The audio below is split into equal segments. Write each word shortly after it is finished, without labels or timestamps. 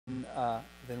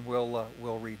then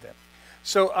we'll read them.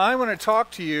 So I want to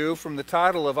talk to you from the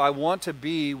title of "I Want to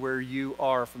Be Where You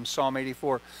Are" from Psalm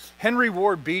 84. Henry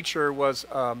Ward Beecher was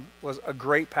a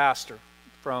great pastor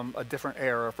from a different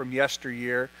era, from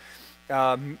yesteryear.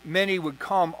 Many would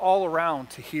come all around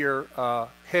to hear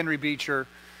Henry Beecher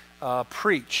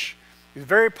preach. He was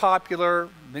very popular.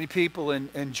 Many people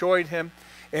enjoyed him.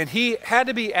 And he had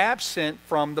to be absent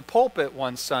from the pulpit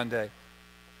one Sunday.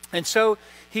 And so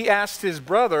he asked his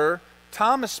brother,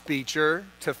 Thomas Beecher,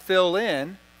 to fill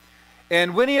in.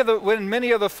 And when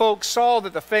many of the folks saw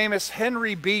that the famous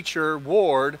Henry Beecher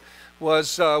Ward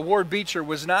Beecher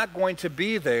was not going to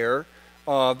be there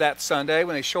that Sunday,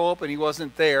 when they show up and he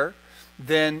wasn't there,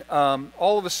 then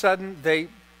all of a sudden they...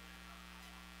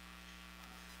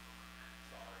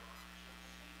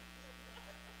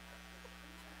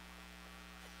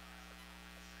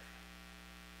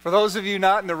 For those of you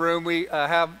not in the room, we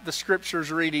have the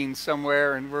scriptures reading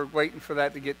somewhere, and we're waiting for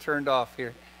that to get turned off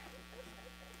here.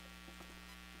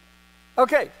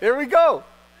 Okay, there we go.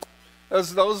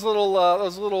 Those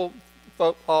little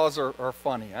faux are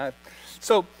funny.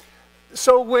 So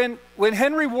when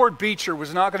Henry Ward Beecher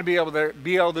was not going to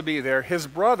be able to be there, his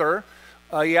brother,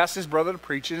 he asked his brother to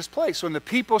preach in his place. When the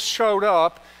people showed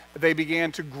up, they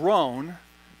began to groan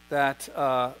that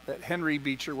Henry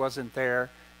Beecher wasn't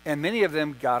there. And many of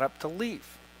them got up to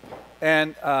leave.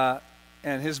 And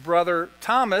his brother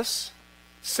Thomas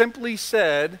simply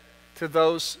said to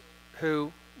those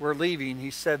who were leaving, he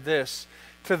said this: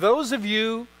 "To those of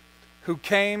you who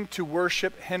came to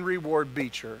worship Henry Ward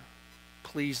Beecher,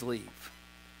 please leave.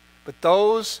 But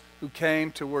those who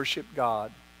came to worship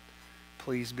God,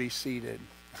 please be seated."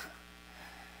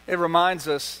 It reminds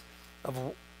us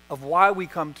of why we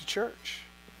come to church,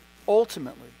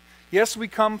 ultimately. Yes, we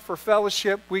come for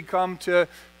fellowship. We come to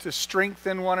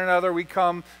strengthen one another. We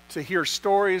come to hear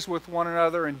stories with one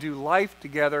another and do life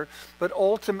together. But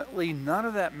ultimately, none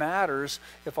of that matters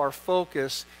if our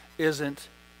focus isn't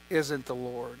the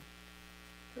Lord.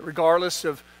 Regardless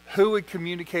of who would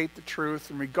communicate the truth,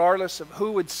 and regardless of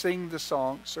who would sing the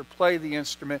songs or play the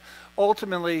instrument,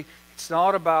 ultimately, it's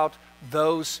not about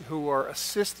those who are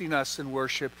assisting us in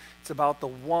worship. It's about the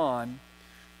one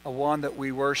that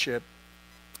we worship.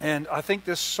 And I think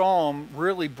this psalm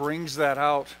really brings that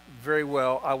out very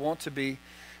well. I want to be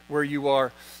where you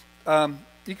are.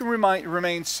 You can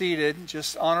remain seated.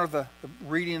 Just honor the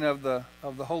reading of the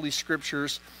Holy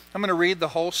Scriptures. I'm going to read the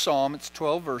whole psalm. It's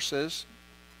 12 verses.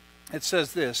 It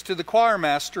says this: "To the choir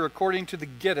master, according to the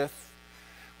gittith,"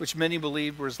 which many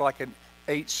believed was like an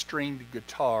 8-stringed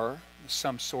guitar of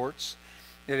some sorts.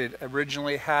 It had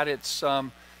originally had its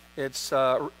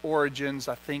origins,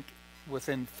 I think,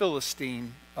 within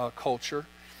Philistine culture.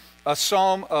 A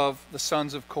psalm of the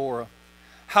sons of Korah.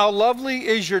 "How lovely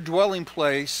is your dwelling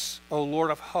place, O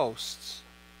Lord of hosts!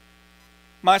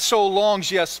 My soul longs,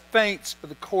 yes, faints for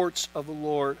the courts of the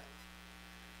Lord.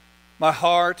 My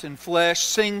heart and flesh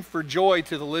sing for joy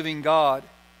to the living God.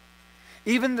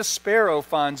 Even the sparrow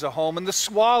finds a home, and the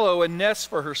swallow a nest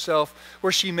for herself,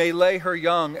 where she may lay her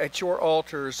young at your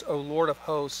altars, O Lord of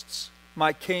hosts,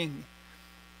 my King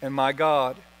and my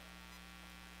God.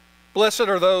 Blessed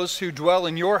are those who dwell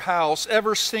in your house,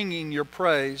 ever singing your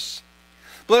praise.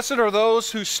 Blessed are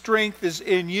those whose strength is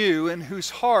in you, and whose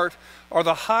heart are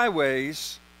the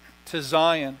highways to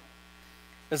Zion.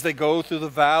 As they go through the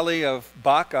valley of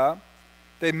Baca,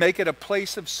 they make it a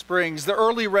place of springs. The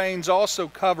early rains also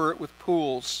cover it with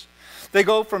pools. They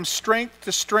go from strength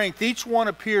to strength. Each one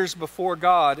appears before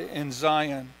God in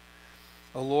Zion.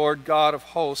 O Lord God of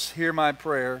hosts, hear my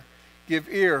prayer. Give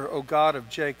ear, O God of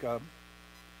Jacob.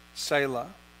 Selah.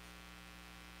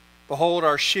 Behold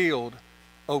our shield,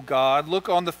 O God. Look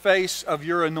on the face of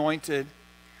your anointed.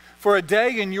 For a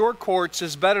day in your courts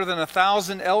is better than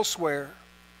 1,000 elsewhere.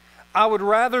 I would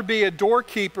rather be a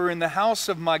doorkeeper in the house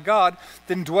of my God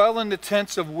than dwell in the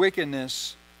tents of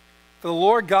wickedness. For the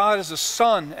Lord God is a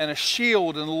sun and a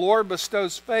shield, and the Lord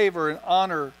bestows favor and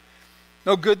honor.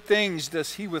 No good things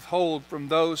does he withhold from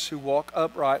those who walk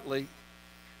uprightly.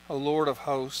 O Lord of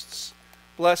hosts,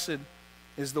 blessed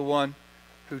is the one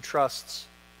who trusts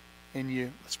in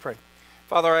you." Let's pray.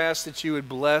 Father, I ask that you would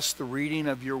bless the reading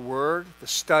of your word, the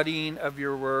studying of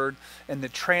your word, and the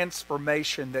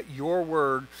transformation that your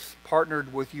word,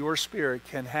 partnered with your spirit,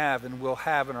 can have and will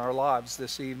have in our lives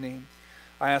this evening.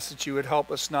 I ask that you would help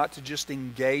us not to just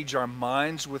engage our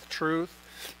minds with truth,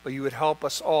 but you would help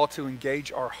us all to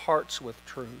engage our hearts with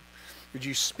truth. Would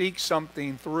you speak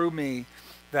something through me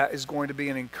that is going to be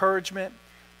an encouragement,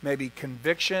 maybe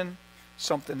conviction,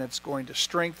 something that's going to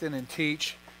strengthen and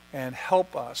teach and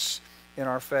help us in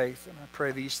our faith. And I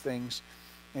pray these things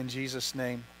in Jesus'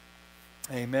 name.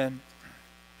 Amen.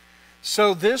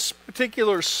 So this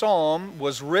particular psalm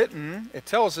was written, it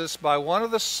tells us, by one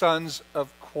of the sons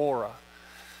of Korah.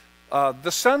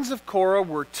 The sons of Korah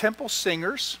were temple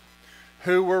singers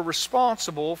who were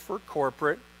responsible for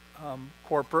corporate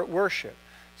worship.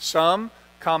 Some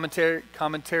commentators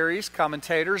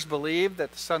believe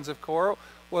that the sons of Korah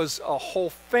was a whole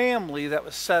family that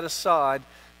was set aside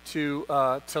to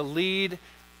lead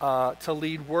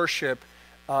worship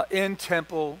in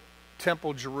temple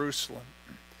Jerusalem.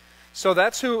 So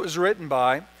that's who it was written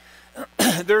by.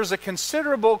 There's a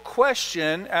considerable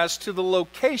question as to the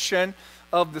location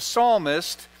of the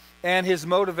psalmist and his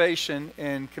motivation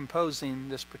in composing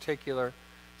this particular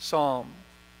psalm.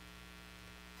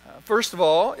 First of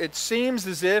all, it seems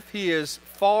as if he is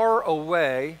far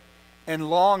away and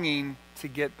longing to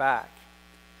get back.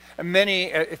 And many,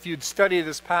 if you'd study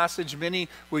this passage, many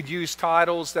would use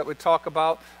titles that would talk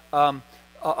about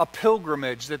a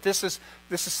pilgrimage, that this is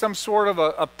some sort of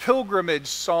a pilgrimage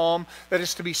psalm that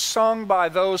is to be sung by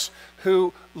those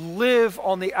who live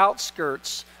on the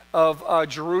outskirts of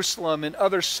Jerusalem and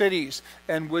other cities.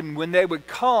 And when they would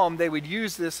come, they would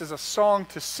use this as a song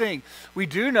to sing. We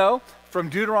do know from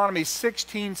Deuteronomy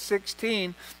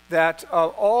 16:16 that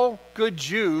all good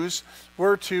Jews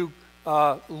were to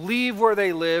leave where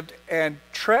they lived and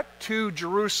trek to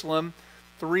Jerusalem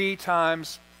three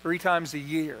times a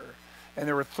year. And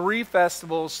there were 3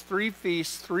 festivals, 3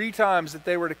 feasts, 3 times that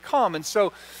they were to come. And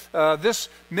so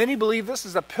many believe this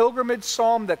is a pilgrimage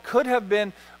psalm that could have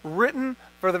been written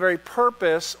for the very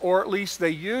purpose, or at least they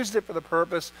used it for the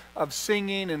purpose of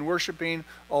singing and worshiping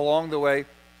along the way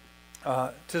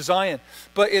to Zion.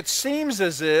 But it seems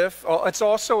as if it's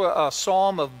also a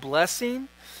psalm of blessing.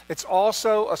 It's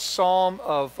also a psalm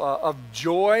of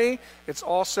joy. It's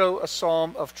also a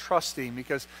psalm of trusting,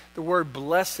 because the word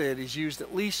blessed is used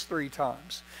at least 3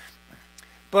 times.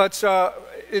 But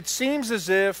it seems as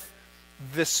if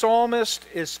the psalmist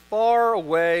is far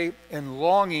away and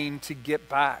longing to get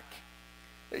back.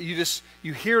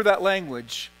 You hear that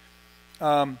language.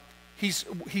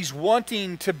 He's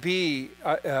wanting to be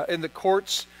in the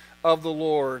courts of the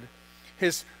Lord.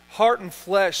 His heart and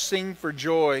flesh sing for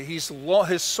joy. His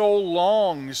soul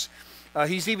longs.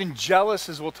 He's even jealous,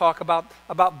 as we'll talk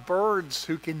about birds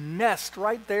who can nest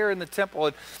right there in the temple.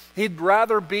 And he'd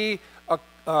rather be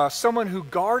someone who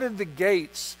guarded the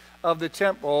gates of the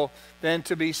temple than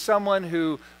to be someone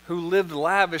who lived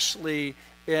lavishly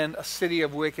in a city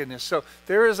of wickedness. So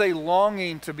there is a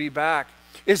longing to be back.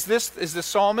 Is the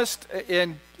psalmist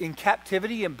in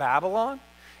captivity in Babylon?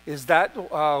 Is that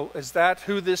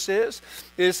who this is?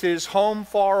 Is his home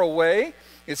far away?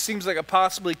 It seems like it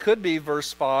possibly could be.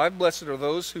 Verse 5, blessed are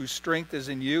those whose strength is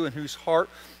in you and whose heart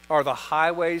are the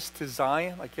highways to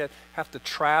Zion. Like you have to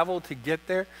travel to get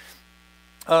there.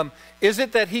 Is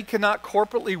it that he cannot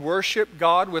corporately worship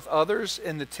God with others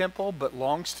in the temple but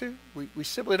longs to? We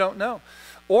simply don't know.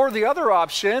 Or the other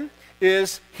option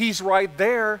is he's right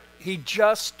there. He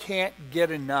just can't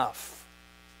get enough.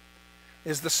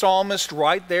 Is the psalmist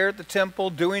right there at the temple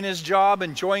doing his job,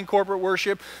 enjoying corporate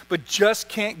worship, but just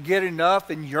can't get enough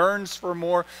and yearns for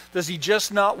more? Does he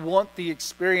just not want the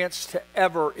experience to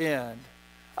ever end?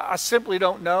 I simply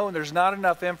don't know, and there's not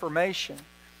enough information.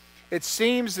 It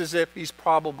seems as if he's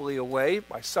probably away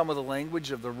by some of the language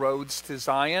of the roads to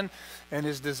Zion and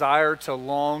his desire to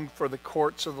long for the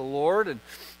courts of the Lord.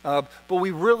 But we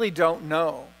really don't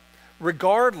know.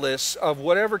 Regardless of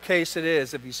whatever case it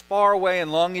is, if he's far away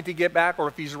and longing to get back, or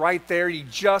if he's right there, he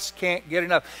just can't get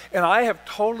enough. And I have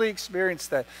totally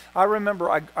experienced that. I remember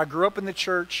I grew up in the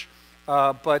church,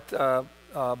 but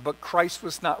Christ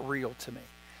was not real to me.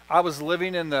 I was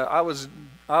living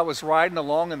I was riding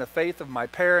along in the faith of my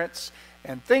parents,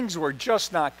 and things were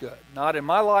just not good. Not in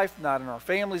my life, not in our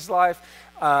family's life.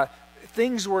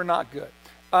 Things were not good.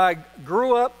 I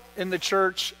grew up in the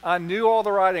church. I knew all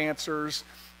the right answers,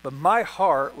 but my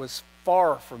heart was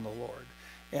far from the Lord.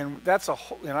 And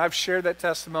and I've shared that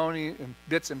testimony in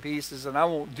bits and pieces, and I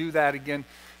won't do that again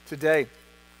today.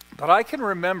 But I can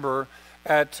remember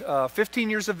at 15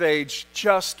 years of age,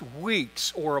 just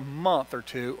weeks or a month or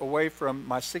 2 away from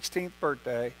my 16th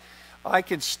birthday, I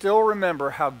can still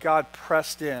remember how God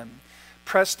pressed in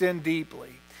deeply.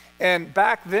 And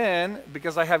back then,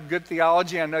 because I have good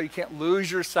theology, I know you can't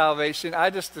lose your salvation. I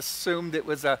just assumed it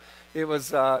was kind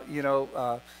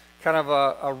of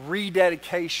a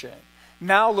rededication.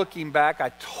 Now looking back,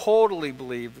 I totally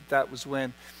believe that was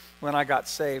when I got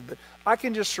saved. But I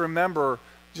can just remember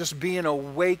just being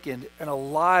awakened and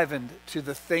alivened to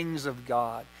the things of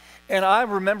God. And I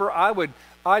remember I would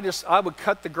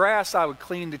cut the grass, I would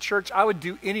clean the church, I would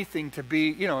do anything to be,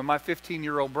 in my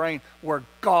 15-year-old brain, where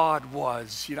God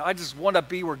was. I just want to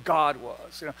be where God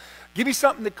was. Give me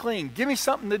something to clean, give me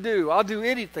something to do. I'll do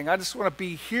anything. I just want to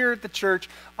be here at the church.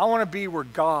 I want to be where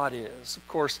God is. Of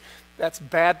course, that's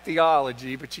bad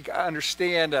theology, but you got to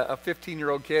understand a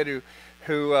 15-year-old kid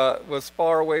who was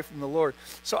far away from the Lord.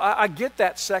 So I get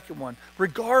that second one.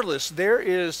 Regardless,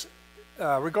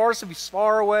 regardless if he's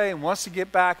far away and wants to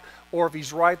get back, or if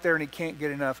he's right there and he can't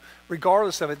get enough,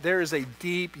 regardless of it, there is a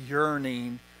deep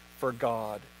yearning for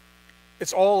God.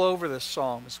 It's all over this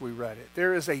psalm as we read it.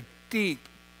 There is a deep,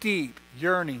 deep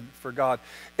yearning for God.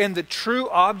 And the true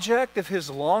object of his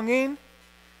longing,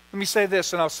 let me say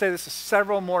this, and I'll say this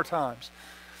several more times,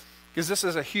 because this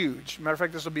is a huge, matter of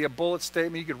fact, this will be a bullet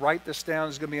statement. You could write this down.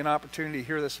 There's going to be an opportunity to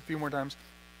hear this a few more times.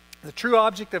 The true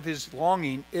object of his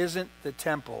longing isn't the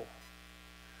temple,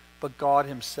 but God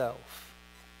himself.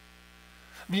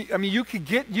 I mean, you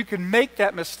can make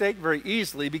that mistake very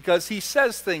easily, because he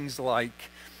says things like,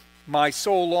 my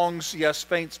soul longs, yes,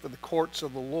 faints for the courts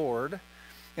of the Lord,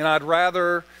 and I'd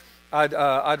rather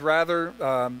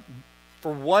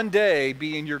for one day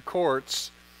be in your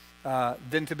courts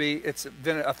than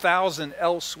 1,000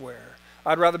 elsewhere.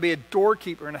 I'd rather be a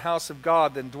doorkeeper in the house of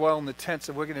God than dwell in the tents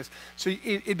of wickedness. So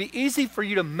it'd be easy for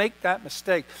you to make that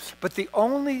mistake. But the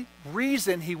only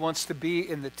reason he wants to be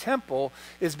in the temple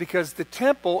is because the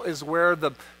temple is where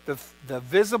the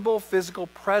visible, physical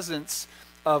presence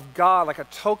of God, like a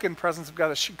token presence of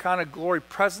God, a Shekinah glory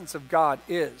presence of God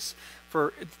is.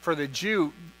 For the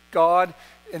Jew, God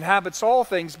inhabits all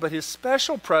things, but his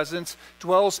special presence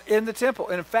dwells in the temple,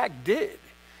 and in fact did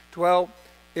dwell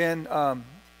in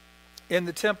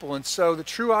the temple. And so the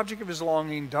true object of his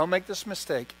longing, don't make this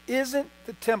mistake, isn't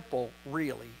the temple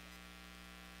really.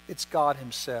 It's God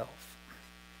himself.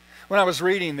 When I was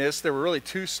reading this, there were really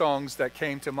two songs that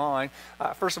came to mind.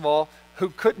 First of all, who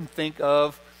couldn't think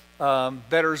of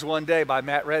Better Is One Day by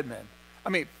Matt Redman? I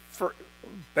mean,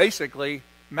 basically,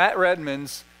 Matt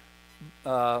Redman's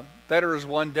Better Is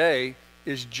One Day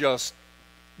is just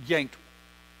yanked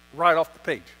right off the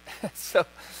page. So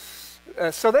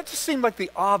that just seemed like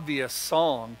the obvious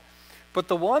song. But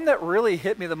the one that really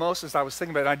hit me the most as I was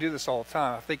thinking about it, and I do this all the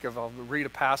time, I'll read a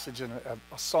passage and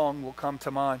a song will come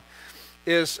to mind,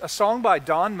 is a song by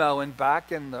Don Moen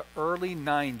back in the early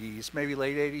 90s, maybe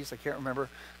late 80s, I can't remember,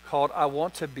 called I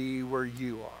Want to Be Where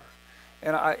You Are.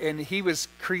 And he was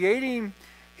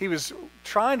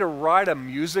trying to write a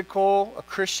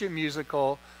Christian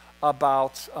musical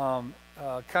about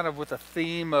kind of with a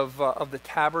theme of the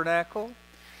tabernacle.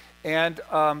 And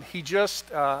he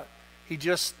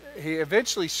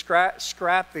eventually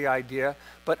scrapped the idea,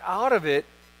 but out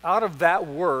of that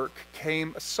work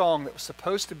came a song that was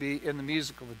supposed to be in the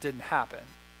musical that didn't happen.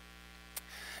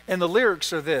 And the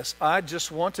lyrics are this: I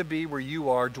just want to be where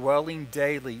you are, dwelling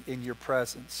daily in your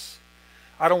presence.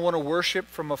 I don't want to worship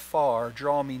from afar,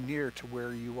 draw me near to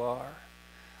where you are.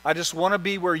 I just want to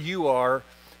be where you are,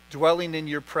 dwelling in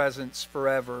your presence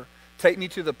forever. Take me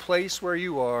to the place where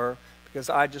you are, because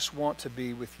I just want to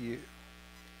be with you.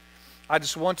 I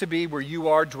just want to be where you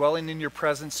are, dwelling in your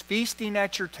presence, feasting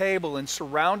at your table and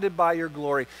surrounded by your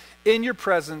glory. In your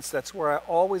presence, that's where I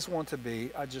always want to be.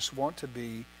 I just want to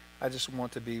be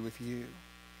with you.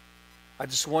 I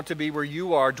just want to be where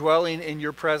you are, dwelling in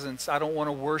your presence. I don't want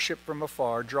to worship from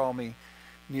afar. Draw me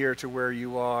near to where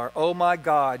you are. Oh my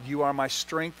God, you are my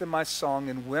strength and my song,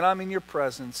 and when I'm in your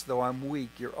presence, though I'm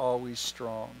weak, you're always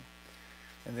strong.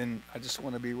 And then I just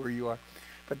want to be where you are.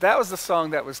 But that was the song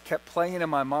that kept playing in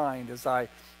my mind as I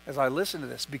listened to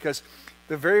this, because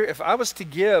if I was to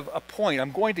give a point,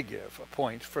 I'm going to give a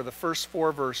point for the first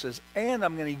four verses, and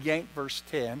I'm going to yank verse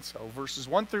 10. So verses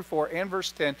 1 through 4 and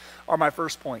verse 10 are my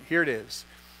first point. Here it is.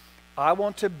 I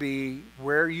want to be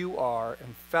where you are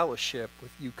and fellowship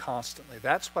with you constantly.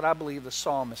 That's what I believe the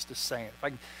psalmist is saying. If I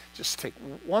can just take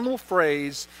one little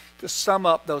phrase to sum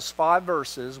up those 5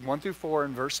 verses, 1 through 4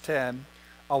 and verse 10.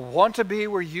 I want to be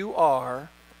where you are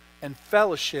and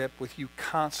fellowship with you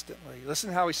constantly. Listen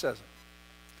to how he says it.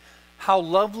 How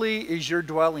lovely is your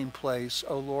dwelling place,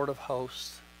 O Lord of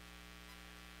hosts.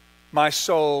 My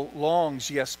soul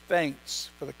longs, yes, faints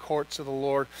for the courts of the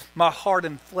Lord. My heart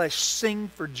and flesh sing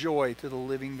for joy to the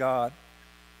living God.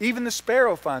 Even the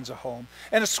sparrow finds a home,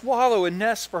 and a swallow a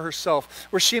nest for herself,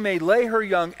 where she may lay her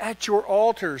young at your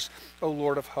altars, O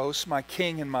Lord of hosts, my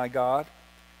King and my God.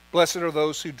 Blessed are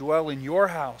those who dwell in your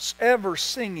house, ever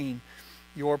singing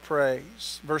your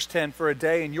praise. Verse 10, for a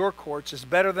day in your courts is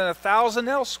better than 1,000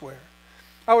 elsewhere.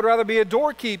 I would rather be a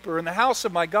doorkeeper in the house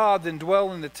of my God than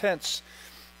dwell in the tents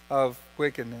of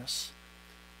wickedness.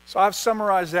 So I've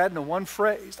summarized that into one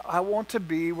phrase. I want to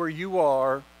be where you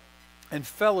are and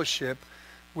fellowship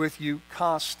with you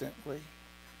constantly.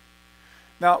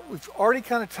 Now, we've already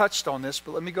kind of touched on this,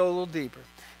 but let me go a little deeper.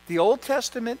 The Old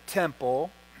Testament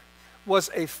temple was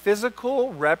a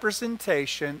physical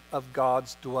representation of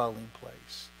God's dwelling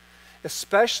place,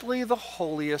 especially the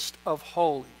holiest of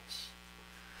holies.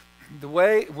 The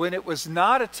way, when it was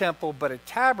not a temple but a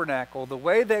tabernacle, the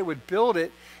way they would build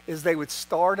it is they would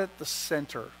start at the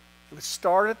center. It would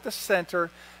start at the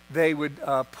center. They would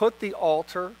put the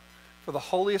altar for the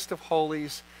holiest of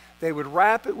holies. They would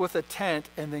wrap it with a tent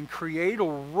and then create a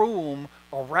room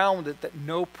around it that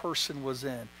no person was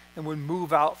in and would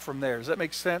move out from there. Does that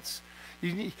make sense?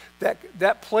 You need,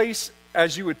 that place,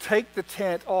 as you would take the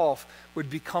tent off, would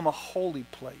become a holy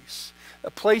place.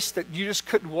 A place that you just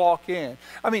couldn't walk in.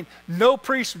 I mean, no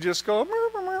priest would just go,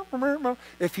 mur, mur, mur, mur.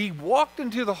 If he walked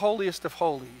into the holiest of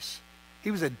holies,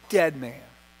 he was a dead man.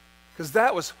 Because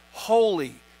that was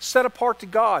holy, set apart to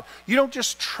God. You don't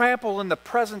just trample in the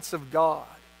presence of God.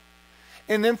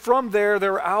 And then from there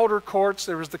were outer courts.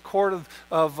 There was the court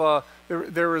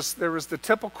there was the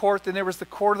temple court. Then there was the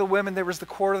court of the women. There was the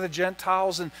court of the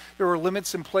Gentiles. And there were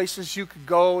limits and places you could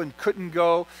go and couldn't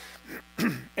go.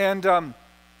 And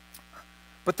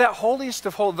but that holiest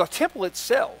of holies, the temple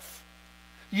itself,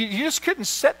 you just couldn't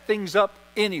set things up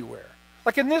anywhere.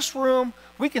 Like in this room,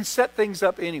 we can set things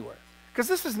up anywhere. Because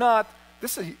we're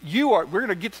going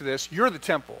to get to this, you're the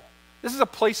temple. This is a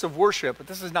place of worship, but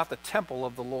this is not the temple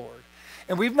of the Lord.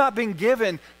 And we've not been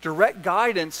given direct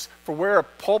guidance for where a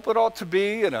pulpit ought to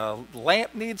be and a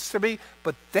lamp needs to be,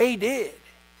 but they did.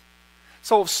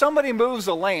 So if somebody moves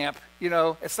a lamp,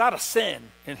 it's not a sin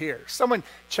in here. Someone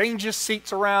changes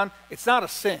seats around, it's not a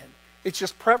sin. It's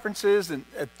just preferences and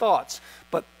thoughts.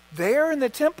 But there in the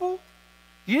temple,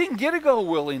 you didn't get to go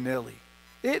willy-nilly.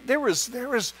 There was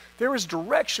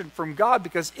direction from God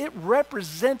because it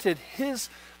represented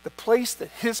the place that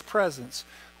his presence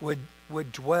would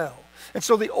dwell. And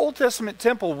so the Old Testament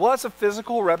temple was a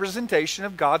physical representation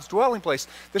of God's dwelling place.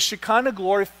 The Shekinah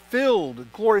glory filled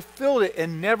it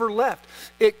and never left.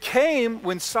 It came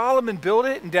when Solomon built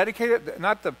it and dedicated it,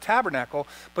 not the tabernacle,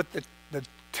 but the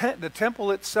temple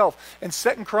itself. In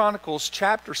 2 Chronicles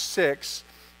chapter 6,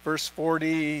 verse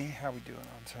 40, how are we doing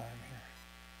on time here?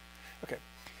 Okay,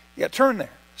 yeah, turn there.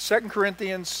 2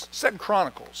 Chronicles.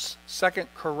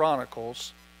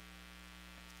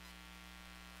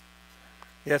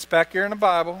 Yeah, it's back here in the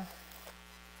Bible.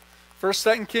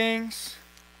 1st, 2nd Kings.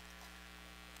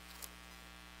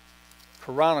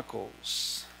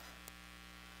 Chronicles.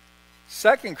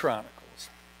 2nd Chronicles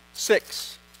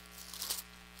 6.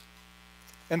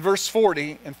 And verse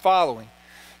 40 and following.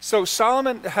 So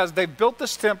they've built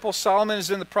this temple. Solomon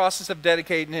is in the process of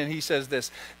dedicating it, and he says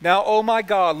this, "Now, O my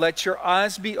God, let your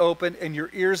eyes be open and your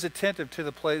ears attentive to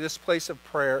this place of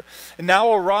prayer. And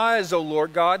now arise, O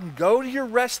Lord God, and go to your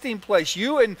resting place,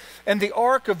 you and the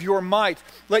ark of your might.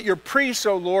 Let your priests,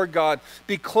 O Lord God,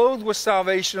 be clothed with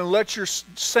salvation, and let your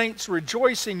saints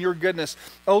rejoice in your goodness.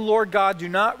 O Lord God, do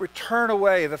not return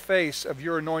away the face of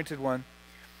your anointed one.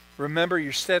 Remember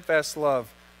your steadfast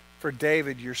love for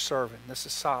David, your servant." This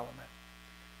is Solomon.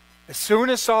 As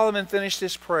soon as Solomon finished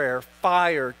his prayer,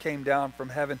 fire came down from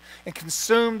heaven and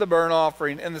consumed the burnt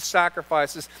offering and the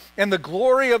sacrifices. And the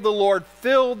glory of the Lord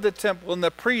filled the temple, and the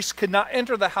priests could not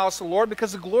enter the house of the Lord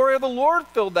because the glory of the Lord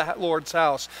filled the Lord's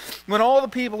house. When all the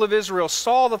people of Israel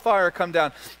saw the fire come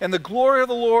down and the glory of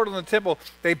the Lord on the temple,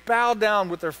 they bowed down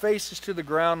with their faces to the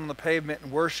ground on the pavement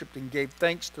and worshipped and gave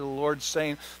thanks to the Lord,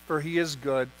 saying, "For he is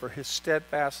good, for his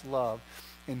steadfast love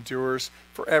endures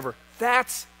forever."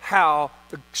 That's how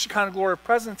the Shekinah glory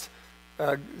presence,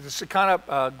 the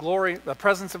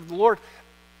presence of the Lord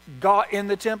got in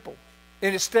the temple.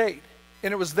 And it stayed.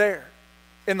 And it was there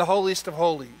in the holiest of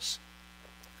holies.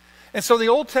 And so the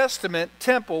Old Testament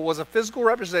temple was a physical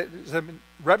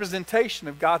representation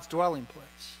of God's dwelling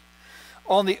place.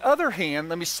 On the other hand,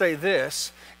 let me say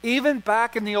this, even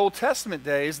back in the Old Testament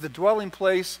days, the dwelling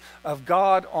place of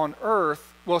God on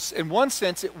earth, well, in one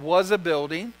sense, it was a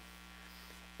building.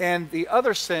 And the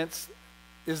other sense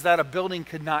is that a building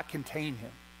could not contain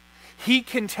him. He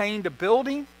contained a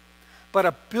building, but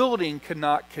a building could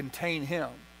not contain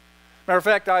him. Matter of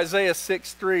fact, Isaiah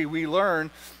 6:3, we learn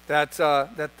that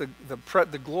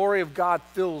the glory of God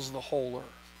fills the whole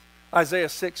earth. Isaiah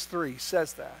 6:3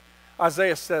 says that.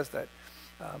 Isaiah says that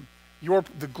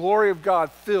the glory of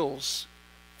God fills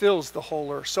the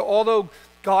whole earth. So although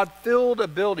God filled a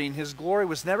building, his glory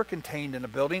was never contained in a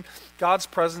building. God's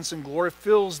presence and glory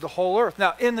fills the whole earth.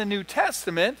 Now, in the New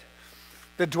Testament,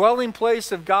 the dwelling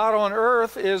place of God on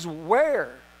earth is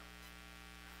where?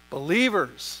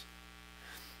 Believers.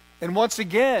 And once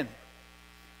again,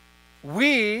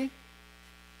 we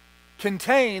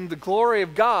contain the glory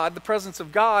of God, the presence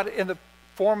of God in the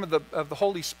form of the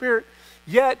Holy Spirit,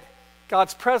 yet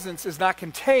God's presence is not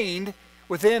contained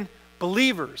within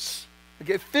believers.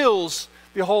 It fills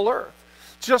the whole earth.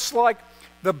 Just like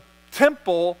the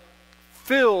temple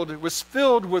was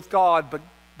filled with God,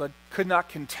 but could not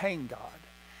contain God.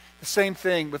 The same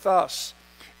thing with us.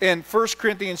 In 1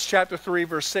 Corinthians chapter 3,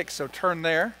 verse 6, so turn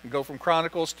there and go from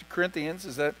Chronicles to Corinthians.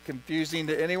 Is that confusing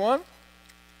to anyone?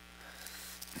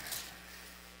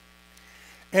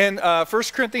 In 1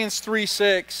 Corinthians 3,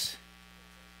 6,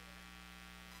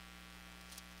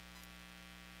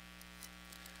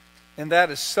 and that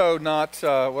is so not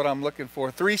what I'm looking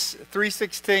for.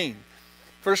 3:16.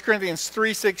 1 Corinthians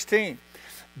 3:16.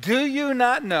 Do you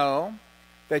not know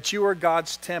that you are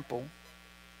God's temple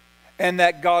and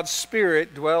that God's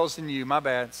Spirit dwells in you? My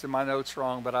bad, it's in my notes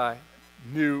wrong, but I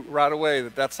knew right away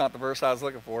that that's not the verse I was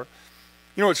looking for.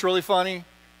 You know what's really funny?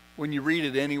 When you read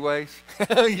it anyways,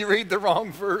 you read the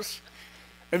wrong verse.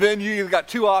 And then you got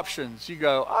two options. You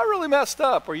go, I really messed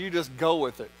up, or you just go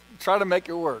with it. Try to make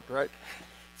it work, right?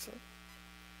 So,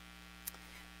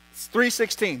 it's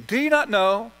 3:16. Do you not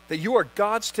know that you are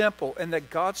God's temple and that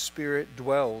God's Spirit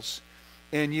dwells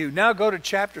in you? Now go to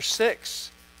chapter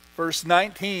 6, verse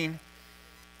 19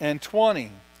 and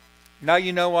 20. Now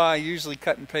you know why I usually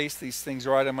cut and paste these things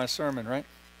right in my sermon, right?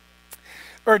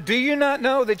 Or do you not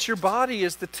know that your body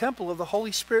is the temple of the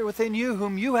Holy Spirit within you,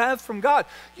 whom you have from God?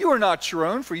 You are not your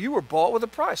own, for you were bought with a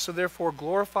price. So therefore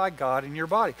glorify God in your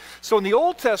body. So in the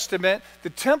Old Testament, the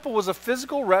temple was a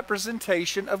physical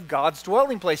representation of God's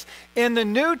dwelling place. In the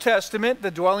New Testament,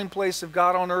 the dwelling place of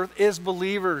God on earth is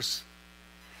believers.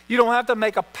 You don't have to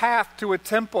make a path to a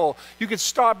temple. You can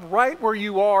stop right where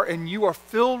you are, and you are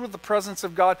filled with the presence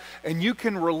of God, and you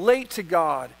can relate to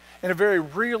God in a very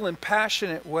real and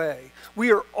passionate way.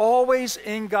 We are always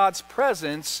in God's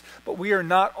presence, but we are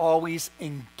not always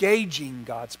engaging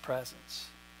God's presence.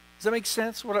 Does that make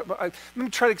sense? Let me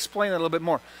try to explain that a little bit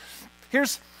more.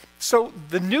 So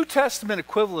the New Testament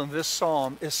equivalent of this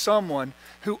psalm is someone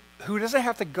who doesn't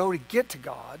have to go to get to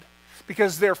God,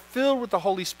 because they're filled with the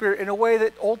Holy Spirit in a way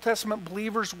that Old Testament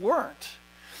believers weren't.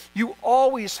 You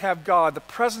always have God, the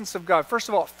presence of God. First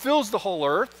of all, it fills the whole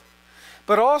earth.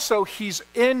 But also, He's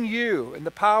in you in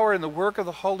the power and the work of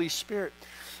the Holy Spirit.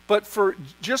 But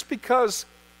just because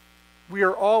we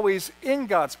are always in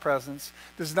God's presence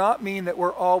does not mean that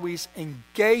we're always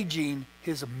engaging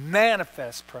His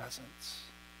manifest presence.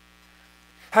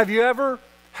 Have you ever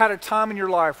had a time in your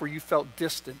life where you felt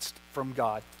distanced from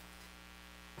God?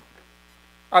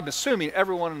 I'm assuming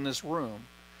everyone in this room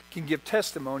can give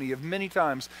testimony of many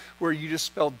times where you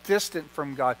just felt distant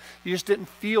from God. You just didn't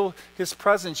feel His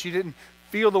presence. You didn't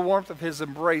feel the warmth of His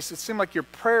embrace. It seemed like your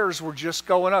prayers were just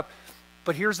going up.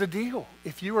 But here's the deal.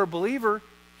 If you are a believer,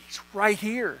 He's right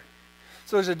here.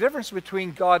 So there's a difference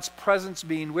between God's presence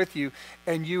being with you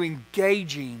and you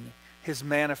engaging His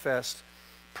manifest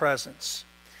presence.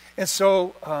 And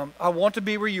so I want to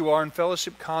be where you are in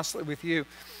fellowship constantly with you.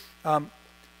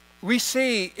 We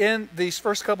see in these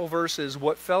first couple verses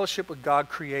what fellowship with God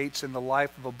creates in the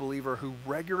life of a believer who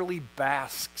regularly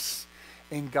basks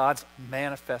in God's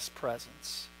manifest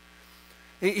presence.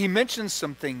 He mentions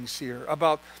some things here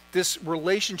about this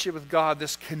relationship with God,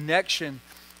 this connection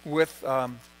with the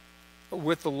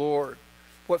Lord.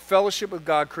 What fellowship with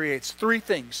God creates. Three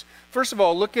things. First of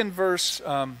all, look in verse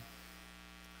 1.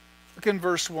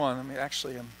 Let me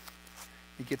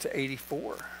get to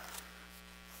 84.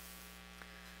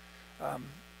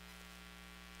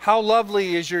 How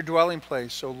lovely is your dwelling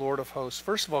place, O Lord of hosts.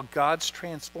 First of all, God's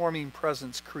transforming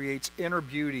presence creates inner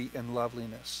beauty and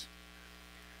loveliness.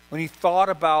 When he thought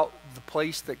about the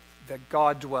place that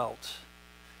God dwelt,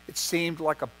 it seemed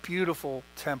like a beautiful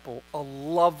temple, a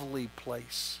lovely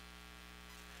place.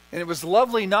 And it was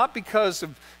lovely not because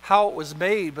of how it was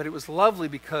made, but it was lovely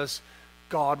because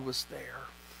God was there.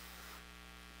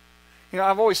 You know,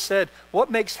 I've always said, what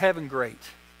makes heaven great?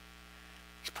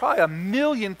 There's probably a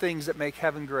million things that make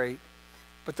heaven great,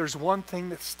 but there's one thing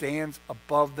that stands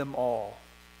above them all.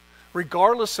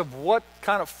 Regardless of what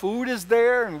kind of food is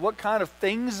there and what kind of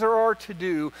things there are to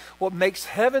do, what makes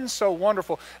heaven so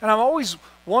wonderful. And I've always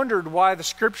wondered why the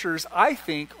scriptures, I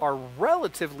think, are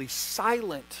relatively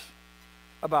silent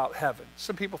about heaven.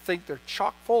 Some people think they're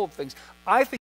chock full of things. I think